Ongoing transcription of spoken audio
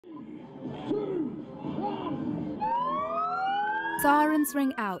Sirens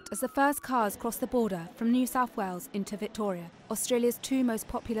ring out as the first cars cross the border from New South Wales into Victoria, Australia's two most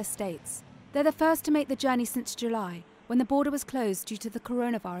populous states. They're the first to make the journey since July, when the border was closed due to the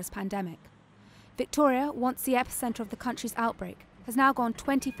coronavirus pandemic. Victoria, once the epicentre of the country's outbreak, has now gone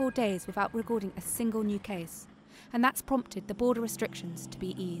 24 days without recording a single new case, and that's prompted the border restrictions to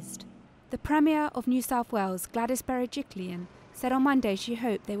be eased. The Premier of New South Wales, Gladys Berejiklian, said on Monday she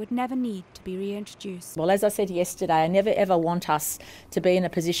hoped they would never need to be reintroduced. Well, as I said yesterday, I never ever want us to be in a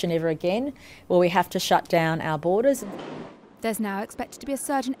position ever again where we have to shut down our borders. There's now expected to be a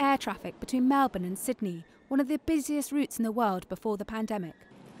surge in air traffic between Melbourne and Sydney, one of the busiest routes in the world before the pandemic.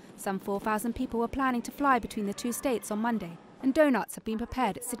 Some 4,000 people were planning to fly between the two states on Monday, and donuts have been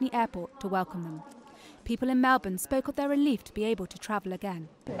prepared at Sydney Airport to welcome them. People in Melbourne spoke of their relief to be able to travel again.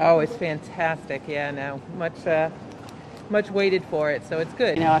 Oh, it's fantastic. Yeah, no, much waited for it, so it's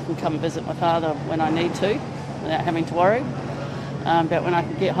good. You know, I can come visit my father when I need to without having to worry about when I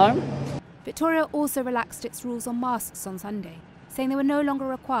can get home. Victoria also relaxed its rules on masks on Sunday, saying they were no longer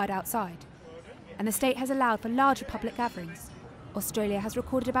required outside. And the state has allowed for larger public gatherings. Australia has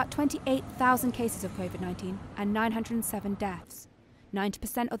recorded about 28,000 cases of COVID-19 and 907 deaths.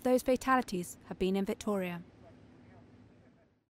 90% of those fatalities have been in Victoria.